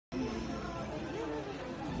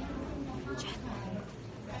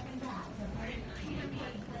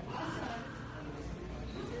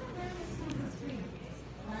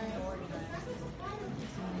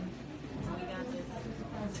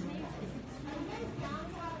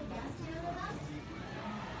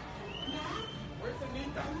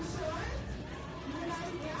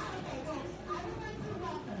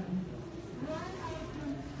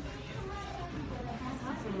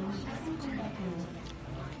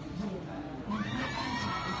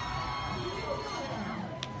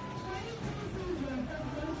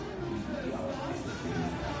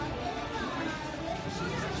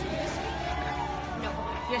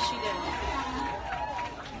Yes, she did.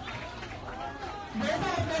 There's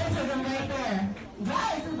our criticism right there.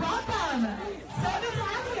 Guys, welcome. So good to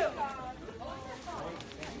have you.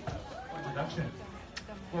 Introduction.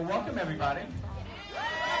 Well, welcome everybody.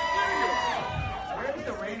 Where's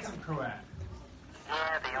the ransom crew at?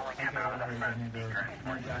 They only came out of the front speaker.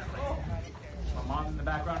 My mom's in the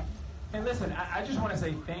background. Hey, listen, I just want to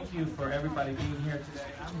say thank you for everybody being here today.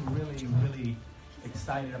 I'm really, really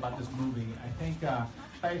excited about this movie. I think,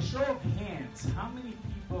 by a show of hands, how many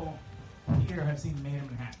people here have seen Made in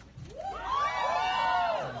Manhattan?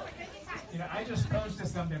 You know, I just posted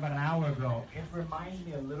something about an hour ago. It reminds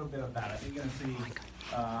me a little bit of that. I think you're going to see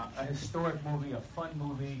a historic movie, a fun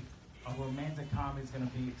movie, a romantic comedy is going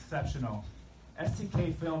to be exceptional.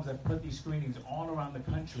 STK Films have put these screenings all around the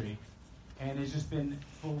country, and it's just been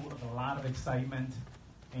full of a lot of excitement.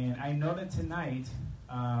 And I know that tonight,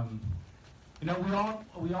 you know,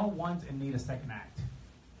 we all want and need a second act.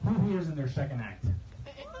 Who here is in their second act?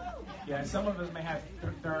 Yeah, some of us may have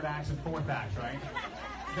third acts and fourth acts, right?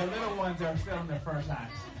 The little ones are still in their first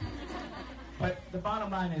acts. But the bottom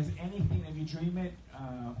line is, anything that you dream it,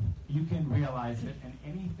 you can realize it, and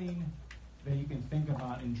anything that you can think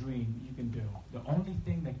about and dream, you can do. The only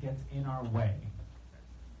thing that gets in our way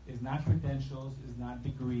is not credentials, is not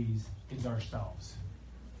degrees, is ourselves.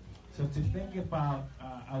 So to think about,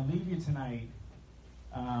 I'll leave you tonight,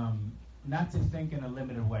 not to think in a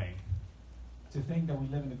limited way, to think that we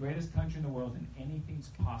live in the greatest country in the world and anything's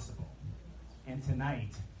possible. And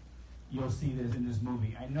tonight, you'll see this in this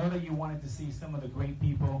movie. I know that you wanted to see some of the great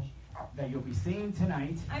people that you'll be seeing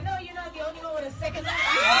tonight. I know you're not the only one with a second act.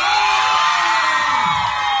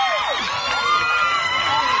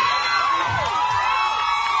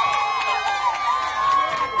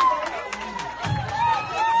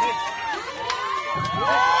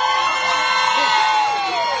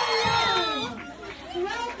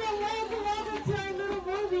 Welcome to our little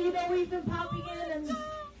movie. You know, we've been popping in and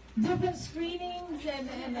different screenings and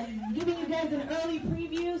giving you guys an early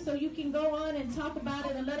preview so you can go on and talk about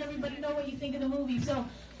it and let everybody know what you think of the movie. So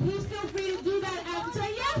please feel free to do that after.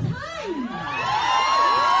 Yes, hi!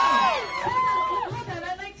 Hold on,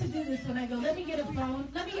 I like to do this when I go. Let me get a phone.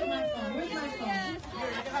 Let me get my phone. Where's my phone? Here,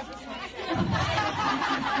 you can have this one.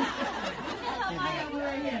 I got one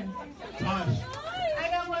right here. I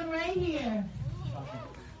got one right here.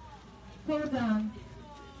 Hold on.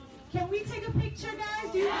 Can we take a picture,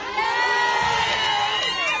 guys? Do you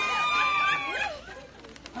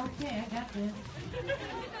Okay, I got this.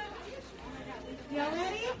 Y'all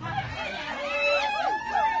ready?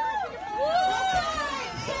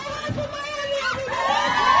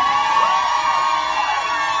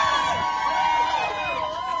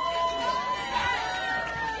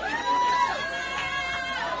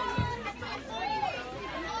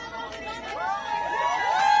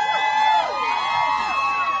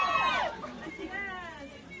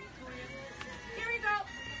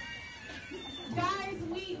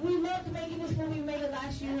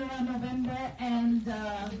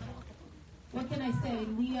 What can I say?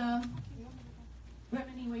 Leah,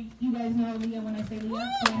 Brittany, you guys know Leah when I say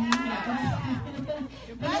Leah.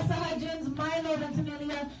 Vanessa Hudgens, Milo,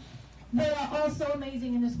 Ventimiglia, they are all so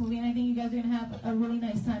amazing in this movie, and I think you guys are going to have a really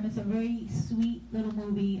nice time. It's a very sweet little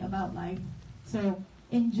movie about life. So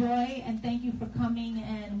enjoy, and thank you for coming,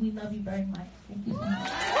 and we love you very much. Thank you so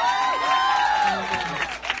much.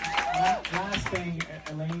 Last thing,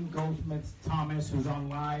 Elaine Goldsmith-Thomas, who's on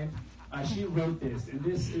live, she wrote this, and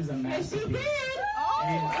this is a masterpiece. Yes, she did!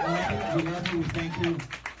 And Elaine, we love you, thank you.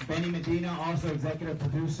 Benny Medina, also executive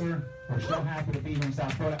producer. We're so happy to be here in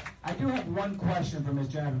South Florida. I do have one question for Ms.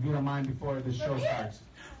 Jennifer, if you don't mind, before the show starts.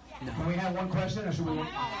 Can we have one question, or should we?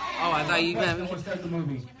 Oh, I thought you meant. We'll start the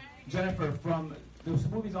movie. Jennifer, this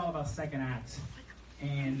movie's all about second acts,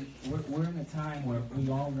 and we're in a time where we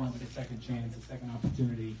all want a second chance, a second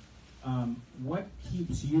opportunity. What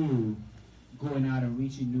keeps you going out and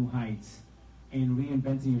reaching new heights and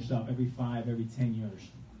reinventing yourself every 5, every 10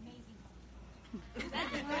 years?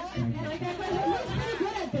 Amazing. Who's pretty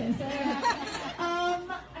good at this?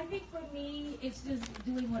 I think for me, it's just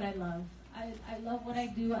doing what I love. I love what I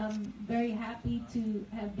do. I'm very happy to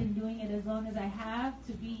have been doing it as long as I have,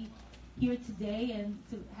 to be here today and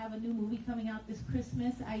to have a new movie coming out this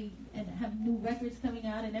Christmas. And have new records coming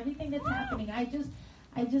out and everything that's happening. I don't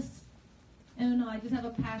know, I just have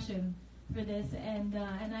a passion for this, and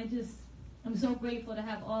I'm so grateful to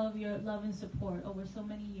have all of your love and support over so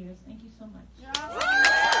many years. Thank you so much.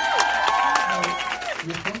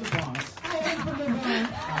 You're from the Bronx. I am from the Bronx.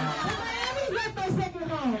 Miami's like my second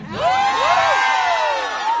home.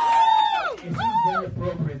 It seems very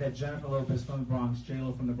appropriate that Jennifer Lopez from the Bronx,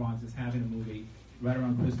 J-Lo from the Bronx, is having a movie. right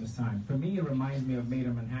around Christmas time. For me, it reminds me of Maid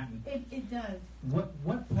of Manhattan. It does.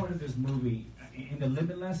 What part of this movie, in the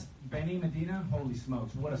Limitless, Benny Medina, holy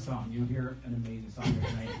smokes, what a song. You hear an amazing song here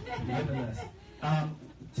tonight. Limitless.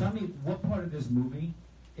 Tell me, what part of this movie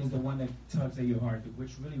is the one that tugs at your heart,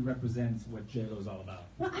 which really represents what J-Lo is all about?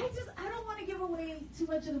 Well, I don't want to give away too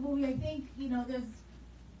much of the movie. I think, there's,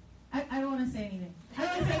 I don't want to say anything.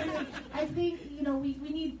 I think, we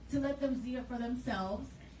need to let them see it for themselves.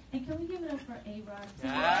 And can we give it up for A-Rod?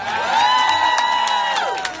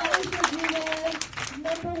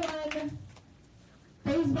 Number one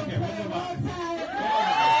baseball player of all time.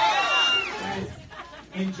 Guys,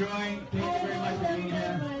 enjoy. Thank you very much for being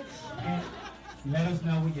here. And let us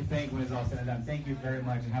know what you think when it's all said and done. Thank you very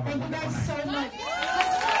much and have a wonderful night. Thank you guys so much.